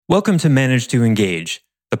Welcome to Manage to Engage,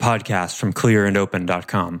 the podcast from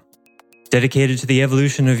clearandopen.com, dedicated to the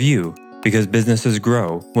evolution of you because businesses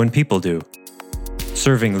grow when people do.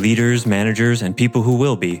 Serving leaders, managers, and people who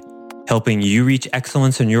will be, helping you reach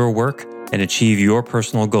excellence in your work and achieve your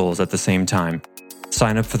personal goals at the same time.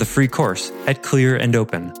 Sign up for the free course at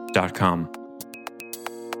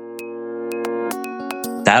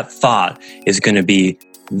clearandopen.com. That thought is going to be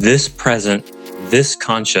this present, this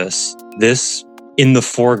conscious, this in the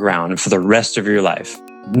foreground for the rest of your life.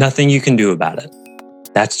 Nothing you can do about it.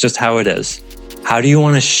 That's just how it is. How do you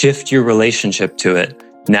want to shift your relationship to it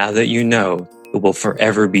now that you know it will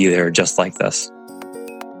forever be there just like this?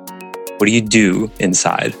 What do you do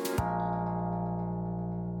inside?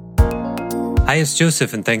 Hi, it's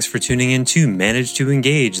Joseph, and thanks for tuning in to Manage to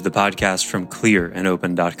Engage, the podcast from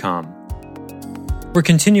clearandopen.com. We're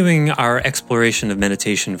continuing our exploration of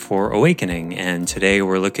meditation for awakening, and today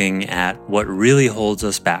we're looking at what really holds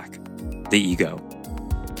us back, the ego.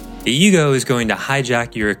 The ego is going to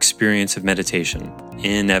hijack your experience of meditation,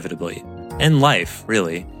 inevitably, and life,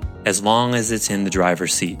 really, as long as it's in the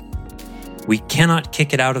driver's seat. We cannot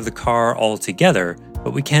kick it out of the car altogether,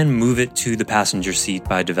 but we can move it to the passenger seat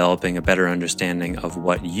by developing a better understanding of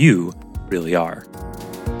what you really are.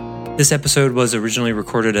 This episode was originally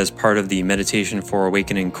recorded as part of the Meditation for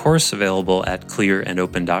Awakening course available at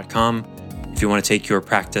clearandopen.com. If you want to take your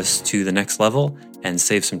practice to the next level and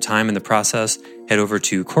save some time in the process, head over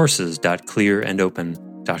to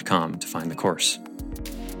courses.clearandopen.com to find the course.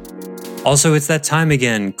 Also, it's that time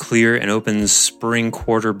again. Clear and Open's spring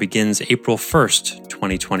quarter begins April 1st,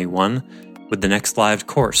 2021, with the next live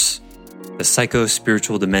course, The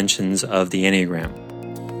Psycho-Spiritual Dimensions of the Enneagram.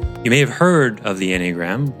 You may have heard of the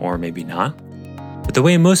Enneagram, or maybe not, but the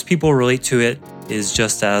way most people relate to it is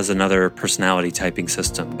just as another personality typing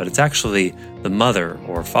system, but it's actually the mother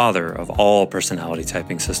or father of all personality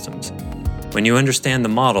typing systems. When you understand the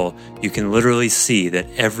model, you can literally see that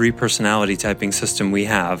every personality typing system we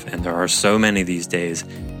have, and there are so many these days,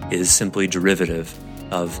 is simply derivative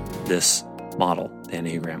of this model, the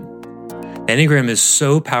Enneagram. The Enneagram is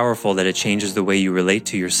so powerful that it changes the way you relate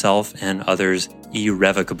to yourself and others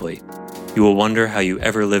irrevocably. You will wonder how you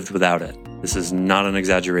ever lived without it. This is not an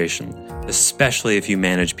exaggeration, especially if you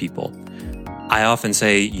manage people. I often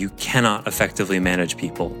say you cannot effectively manage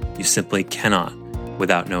people. You simply cannot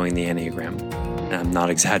without knowing the Enneagram. And I'm not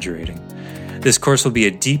exaggerating. This course will be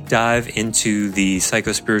a deep dive into the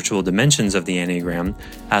psycho-spiritual dimensions of the Enneagram,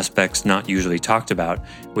 aspects not usually talked about,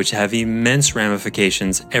 which have immense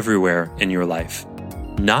ramifications everywhere in your life.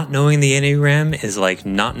 Not knowing the Enneagram is like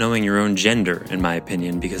not knowing your own gender, in my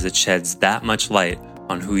opinion, because it sheds that much light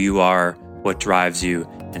on who you are, what drives you,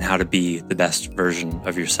 and how to be the best version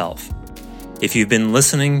of yourself. If you've been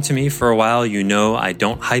listening to me for a while, you know I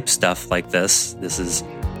don't hype stuff like this.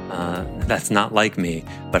 That's not like me,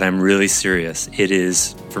 but I'm really serious. It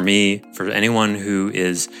is, for me, for anyone who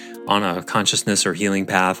is on a consciousness or healing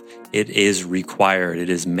path, it is required. It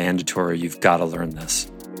is mandatory. You've got to learn this.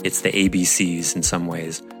 It's the ABCs in some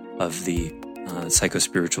ways of the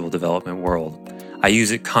psycho-spiritual development world. I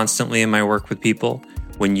use it constantly in my work with people.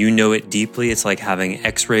 When you know it deeply, it's like having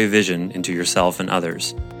X-ray vision into yourself and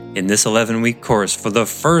others. In this 11-week course, for the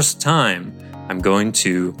first time, I'm going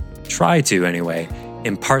to try to, anyway,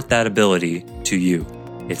 impart that ability to you.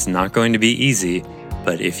 It's not going to be easy,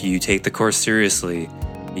 but if you take the course seriously,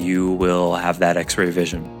 you will have that X-ray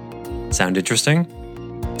vision. Sound interesting?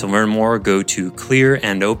 To learn more, go to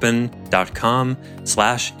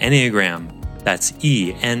clearandopen.com/Enneagram. That's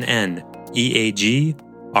ENNEAGRAM.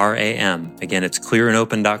 Again, it's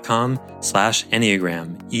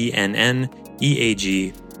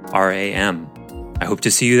clearandopen.com/Enneagram. ENNEAGRAM. I hope to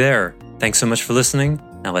see you there. Thanks so much for listening.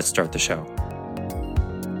 Now let's start the show.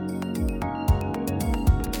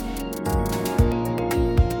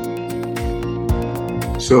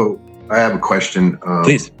 So I have a question.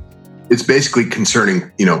 Please. It's basically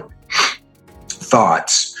concerning,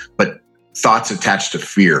 thoughts, but thoughts attached to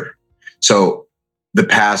fear. So the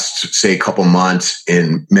past, say, couple months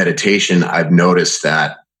in meditation, I've noticed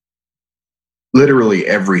that literally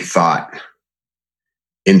every thought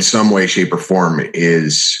in some way, shape, or form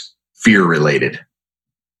is fear related.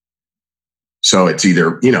 So it's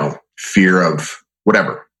either, fear of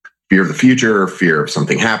whatever, fear of the future, fear of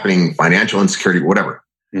something happening, financial insecurity, whatever.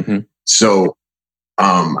 Mm-hmm. So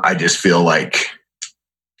I just feel like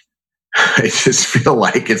it's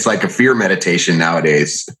like a fear meditation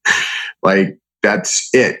nowadays. Like that's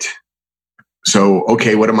it. So,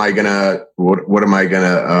 okay, what am I gonna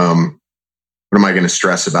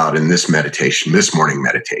stress about in this meditation, this morning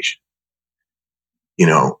meditation?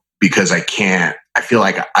 because I can't. I feel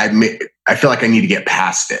like I need to get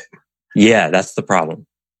past it. Yeah, that's the problem.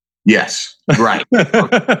 Yes, right.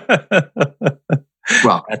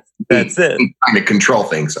 Well, that's it. Trying to control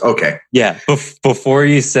things. Okay. Yeah. Before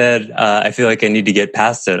you said, I feel like I need to get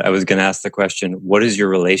past it, I was going to ask the question, what is your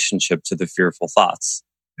relationship to the fearful thoughts?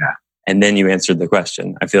 Yeah. And then you answered the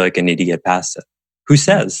question, I feel like I need to get past it. Who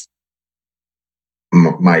says?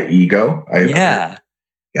 My ego. Yeah.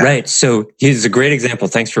 Right. So here's a great example.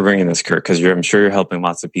 Thanks for bringing this, Kurt, because I'm sure you're helping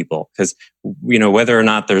lots of people. Because, whether or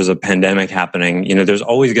not there's a pandemic happening, there's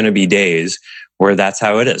always going to be days where that's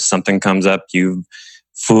how it is. Something comes up, you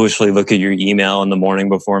foolishly look at your email in the morning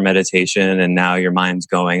before meditation, and now your mind's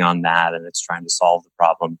going on that and it's trying to solve the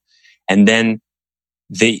problem. And then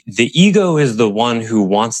the ego is the one who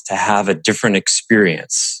wants to have a different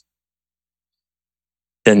experience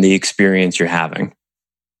than the experience you're having.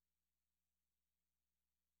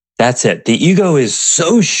 That's it. The ego is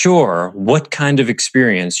so sure what kind of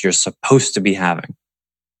experience you're supposed to be having.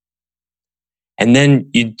 And then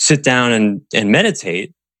you sit down and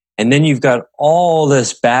meditate, and then you've got all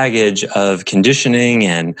this baggage of conditioning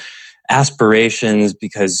and aspirations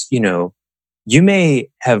because, you may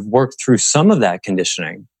have worked through some of that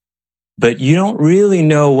conditioning, but you don't really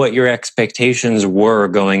know what your expectations were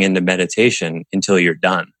going into meditation until you're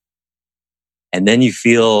done. And then you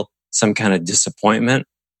feel some kind of disappointment.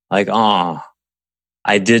 Like,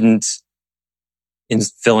 I didn't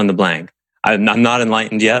fill in the blank. I'm not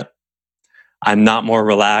enlightened yet. I'm not more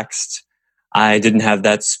relaxed. I didn't have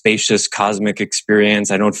that spacious cosmic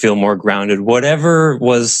experience. I don't feel more grounded. Whatever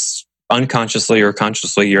was unconsciously or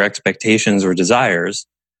consciously your expectations or desires,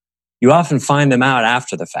 you often find them out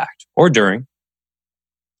after the fact or during.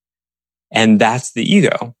 And that's the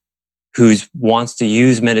ego who wants to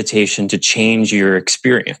use meditation to change your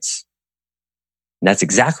experience. And that's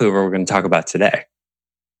exactly what we're going to talk about today.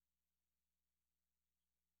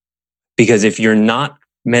 Because if you're not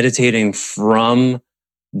meditating from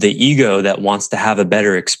the ego that wants to have a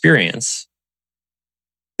better experience,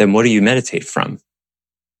 then what do you meditate from?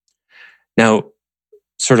 Now,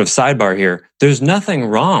 sort of sidebar here, there's nothing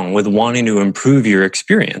wrong with wanting to improve your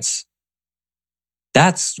experience.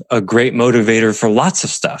 That's a great motivator for lots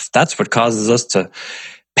of stuff. That's what causes us to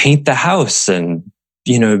paint the house and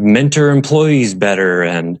mentor employees better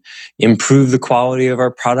and improve the quality of our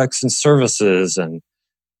products and services and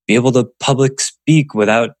be able to public speak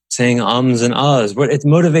without saying ums and uhs. It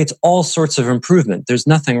motivates all sorts of improvement. There's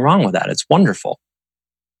nothing wrong with that. It's wonderful.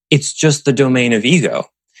 It's just the domain of ego.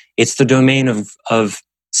 It's the domain of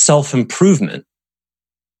self-improvement.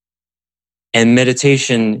 And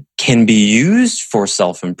meditation can be used for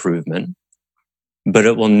self-improvement, but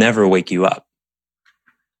it will never wake you up.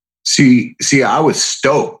 See, I was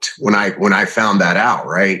stoked when I found that out,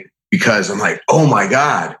 right? Because I'm like, oh my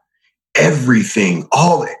God, everything,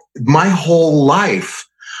 my whole life,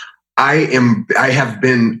 my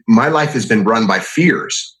life has been run by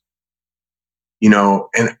fears, and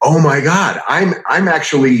oh my God, I'm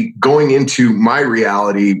actually going into my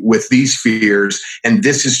reality with these fears, and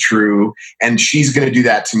this is true, and she's going to do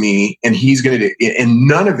that to me, and he's going to do, and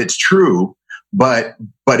none of it's true. But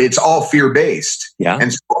it's all fear-based. Yeah.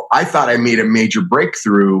 And so I thought I made a major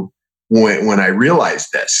breakthrough when I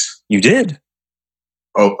realized this. You did.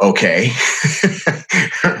 Oh, okay.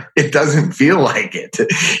 It doesn't feel like it,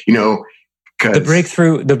 The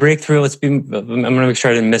breakthrough, I'm going to make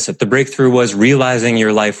sure I didn't miss it. The breakthrough was realizing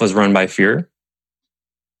your life was run by fear.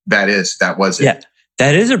 That was it. Yeah,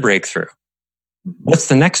 that is a breakthrough. What's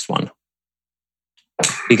the next one?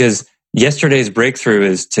 Because yesterday's breakthrough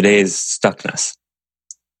is today's stuckness.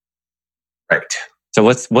 Right. So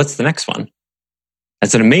what's the next one?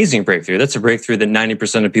 That's an amazing breakthrough. That's a breakthrough that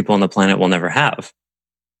 90% of people on the planet will never have.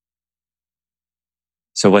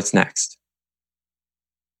 So what's next?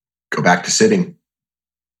 Go back to sitting.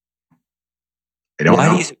 I don't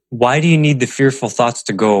know. Why do you need the fearful thoughts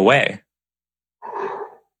to go away?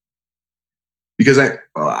 Because I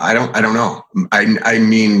don't know. I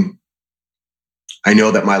mean, I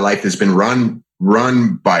know that my life has been run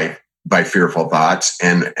by fearful thoughts,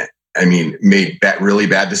 and I mean, made really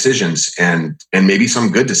bad decisions and maybe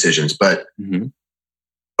some good decisions. But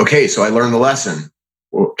okay, so I learned the lesson.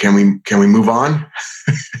 Well, can we move on?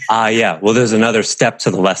 Yeah. Well, there's another step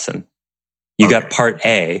to the lesson. You got part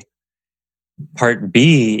A. Part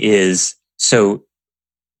B is, so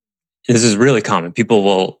this is really common. People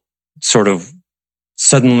will sort of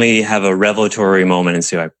suddenly have a revelatory moment and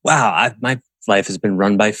say, like, wow, my life has been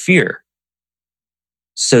run by fear.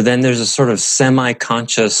 So then there's a sort of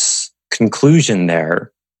semi-conscious conclusion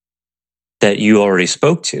there that you already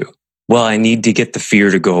spoke to. Well, I need to get the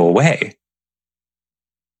fear to go away.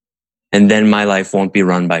 And then my life won't be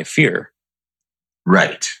run by fear.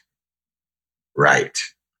 Right.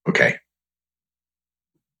 Okay.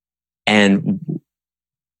 And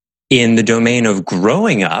in the domain of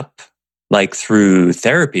growing up, like through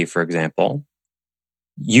therapy, for example,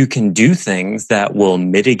 you can do things that will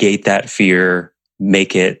mitigate that fear,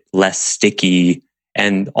 make it less sticky,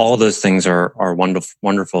 and all those things are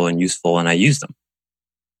wonderful and useful, and I use them.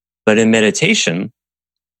 But in meditation,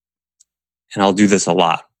 and I'll do this a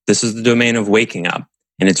lot, this is the domain of waking up,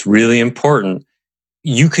 and it's really important.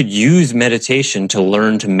 You could use meditation to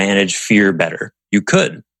learn to manage fear better. You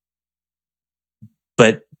could.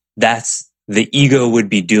 But the ego would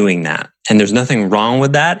be doing that. And there's nothing wrong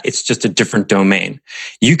with that. It's just a different domain.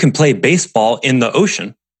 You can play baseball in the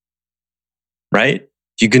ocean, right?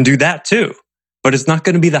 You can do that too, but it's not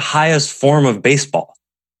going to be the highest form of baseball,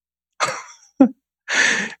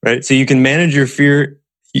 right? So you can manage your fear.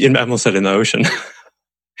 I almost said in the ocean.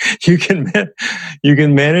 You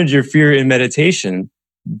can manage your fear in meditation,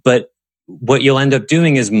 but what you'll end up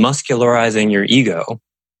doing is muscularizing your ego,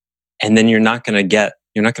 and then you're not going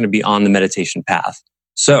to be on the meditation path.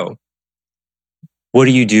 So what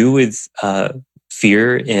do you do with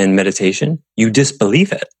fear in meditation? You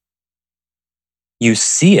disbelieve it. You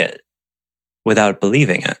see it without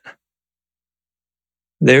believing it.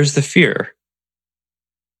 There's the fear.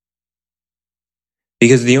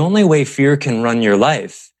 Because the only way fear can run your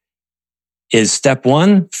life is step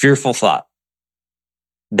 1, fearful thought.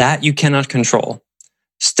 That you cannot control.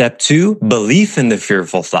 Step 2, belief in the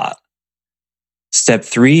fearful thought. Step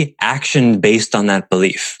 3, action based on that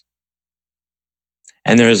belief.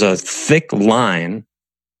 And there's a thick line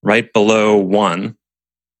right below 1,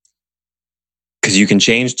 because you can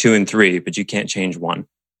change 2 and 3, but you can't change 1.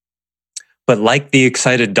 But like the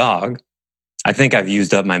excited dog, I think I've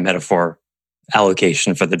used up my metaphor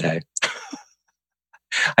allocation for the day.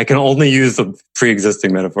 I can only use the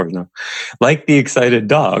pre-existing metaphors now. Like the excited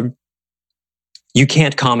dog, you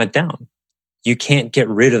can't calm it down. You can't get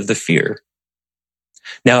rid of the fear.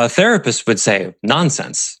 Now, a therapist would say,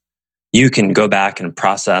 nonsense. You can go back and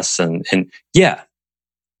process and yeah,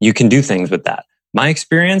 you can do things with that. My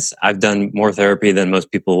experience, I've done more therapy than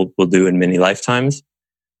most people will do in many lifetimes.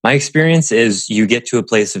 My experience is you get to a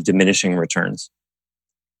place of diminishing returns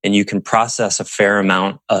and you can process a fair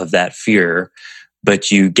amount of that fear,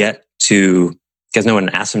 but you get to, you guys know what an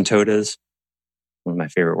asymptote is? One of my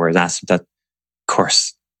favorite words, asymptote. Of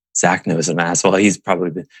course, Zach knows an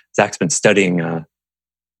asymptote. Zach's been studying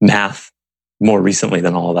math more recently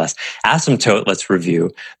than all of us. Asymptote, let's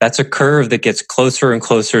review. That's a curve that gets closer and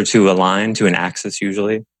closer to a line, to an axis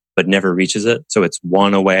usually, but never reaches it. So it's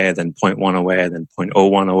 1 away, then 0.1 away, then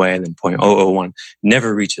 0.01 away, then 0.001,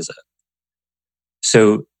 never reaches it.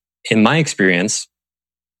 So in my experience,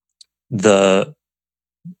 the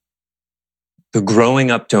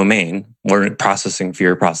growing up domain, we're processing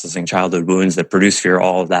fear, processing childhood wounds that produce fear,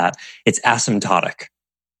 all of that, it's asymptotic.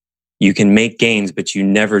 You can make gains, but you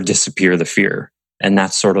never disappear the fear. And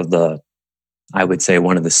that's sort of I would say,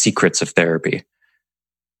 one of the secrets of therapy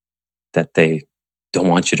that they don't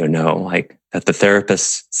want you to know, like that the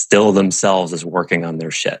therapist still themselves is working on their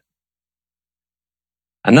shit.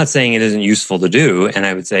 I'm not saying it isn't useful to do. And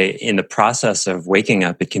I would say in the process of waking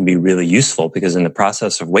up, it can be really useful because in the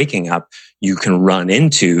process of waking up, you can run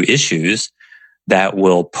into issues that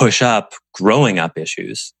will push up growing up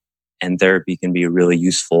issues. And therapy can be a really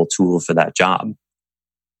useful tool for that job.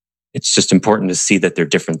 It's just important to see that they're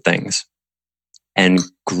different things. And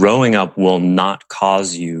growing up will not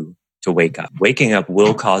cause you to wake up. Waking up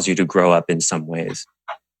will cause you to grow up in some ways.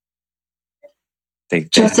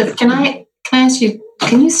 Joseph, can I ask you,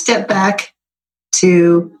 can you step back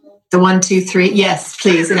to the 1, 2, 3? Yes,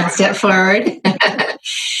 please. And I'll step forward.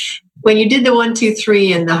 When you did the 1, 2,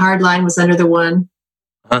 3 and the hard line was under the 1,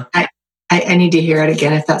 I need to hear it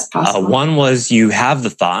again if that's possible. 1 was you have the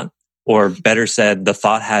thought, or better said, the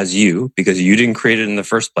thought has you because you didn't create it in the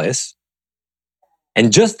first place.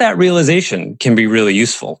 And just that realization can be really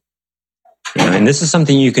useful. And this is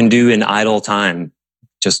something you can do in idle time.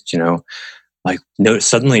 Just,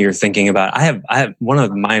 suddenly you're thinking about, I have one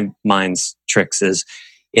of my mind's tricks is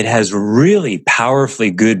it has really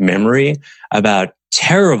powerfully good memory about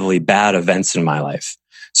terribly bad events in my life.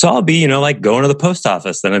 So I'll be, like going to the post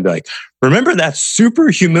office. Then I'd be like, remember that super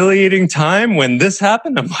humiliating time when this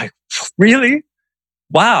happened? I'm like, really?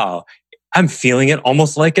 Wow. I'm feeling it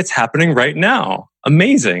almost like it's happening right now.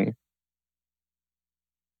 Amazing.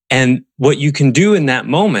 And what you can do in that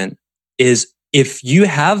moment is if you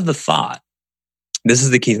have the thought This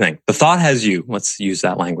is the key thing. The thought has you. Let's use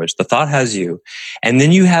that language. The thought has you. And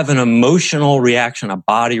then you have an emotional reaction, a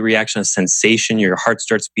body reaction, a sensation. Your heart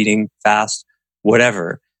starts beating fast,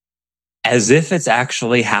 whatever. As if it's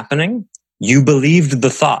actually happening, you believed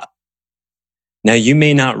the thought. Now, you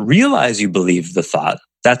may not realize you believed the thought.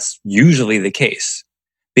 That's usually the case.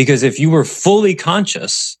 Because if you were fully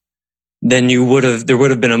conscious, then there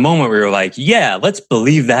would have been a moment where you're like, yeah, let's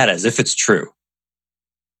believe that as if it's true.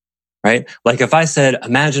 Right? Like if I said,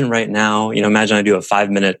 imagine right now, imagine I do a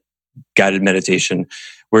 5-minute guided meditation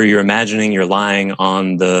where you're imagining you're lying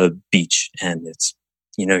on the beach and it's,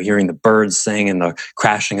 hearing the birds sing and the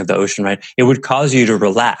crashing of the ocean, right? It would cause you to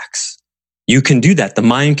relax. You can do that. The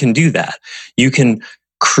mind can do that. You can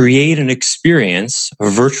create an experience, a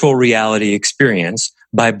virtual reality experience,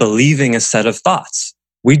 by believing a set of thoughts.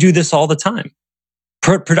 We do this all the time,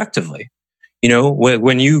 productively.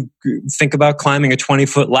 When you think about climbing a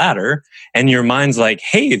 20-foot ladder and your mind's like,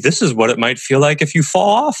 hey, this is what it might feel like if you fall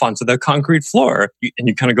off onto the concrete floor. And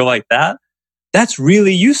you kind of go like that. That's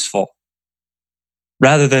really useful.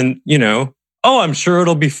 Rather than, oh, I'm sure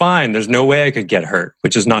it'll be fine. There's no way I could get hurt,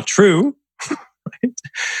 which is not true. Right?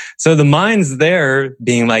 So the mind's there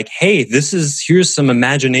being like, hey, here's some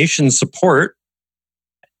imagination support.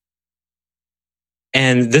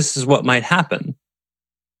 And this is what might happen.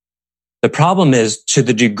 The problem is, to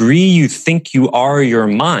the degree you think you are your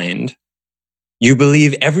mind, you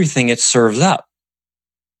believe everything it serves up.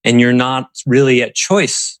 And you're not really at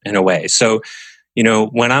choice in a way. So,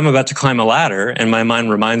 when I'm about to climb a ladder and my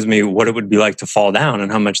mind reminds me what it would be like to fall down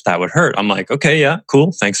and how much that would hurt, I'm like, okay, yeah,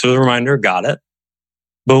 cool. Thanks for the reminder. Got it.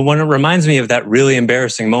 But when it reminds me of that really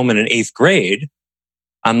embarrassing moment in 8th grade,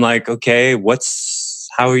 I'm like, okay,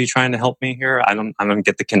 how are you trying to help me here? I don't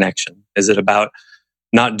get the connection. Is it about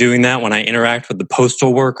not doing that when I interact with the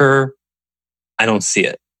postal worker? I don't see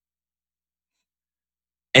it.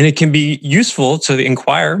 And it can be useful to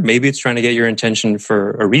inquire. Maybe it's trying to get your attention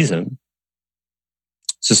for a reason.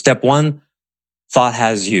 So step 1, thought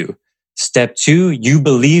has you. Step 2, you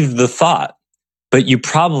believe the thought, but you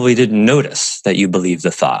probably didn't notice that you believed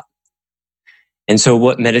the thought. And so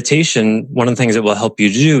what meditation, one of the things it will help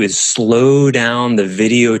you do is slow down the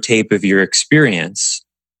videotape of your experience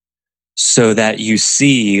so that you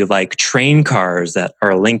see, like train cars that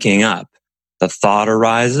are linking up. The thought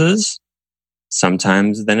arises.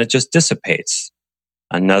 Sometimes then it just dissipates.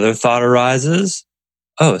 Another thought arises.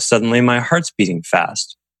 Oh, suddenly my heart's beating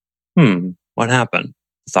fast. What happened?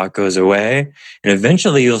 The thought goes away. And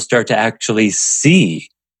eventually you'll start to actually see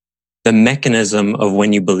the mechanism of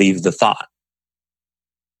when you believe the thought.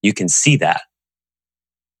 You can see that.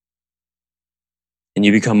 And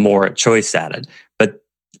you become more at choice at it. But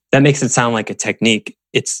that makes it sound like a technique.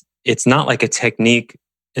 It's not like a technique,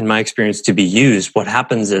 in my experience, to be used. What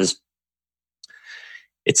happens is,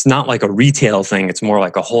 it's not like a retail thing. It's more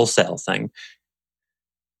like a wholesale thing.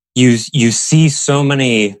 You see so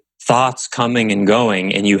many thoughts coming and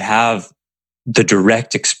going, and you have the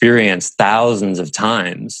direct experience thousands of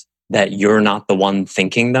times that you're not the one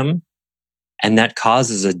thinking them. And that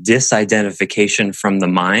causes a disidentification from the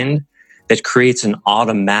mind that creates an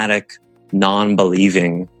automatic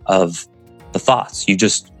non-believing of the thoughts. You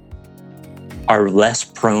just are less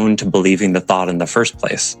prone to believing the thought in the first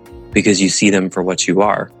place because you see them for what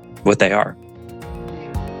they are.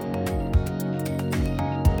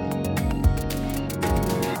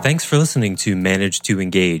 Thanks for listening to Manage to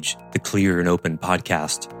Engage, the Clear and Open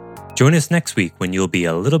podcast. Join us next week when you'll be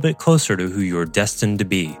a little bit closer to who you're destined to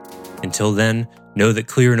be. Until then, know that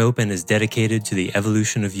Clear and Open is dedicated to the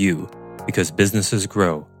evolution of you, because businesses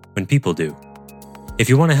grow when people do. If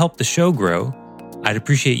you want to help the show grow, I'd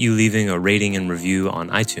appreciate you leaving a rating and review on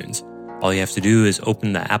iTunes. All you have to do is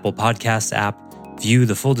open the Apple Podcasts app, view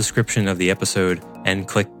the full description of the episode, and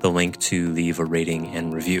click the link to leave a rating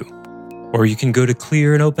and review. Or you can go to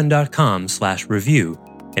clearandopen.com/review,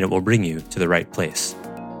 and it will bring you to the right place.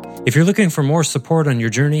 If you're looking for more support on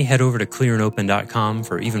your journey, head over to clearandopen.com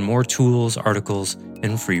for even more tools, articles,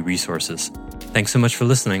 and free resources. Thanks so much for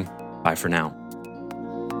listening. Bye for now.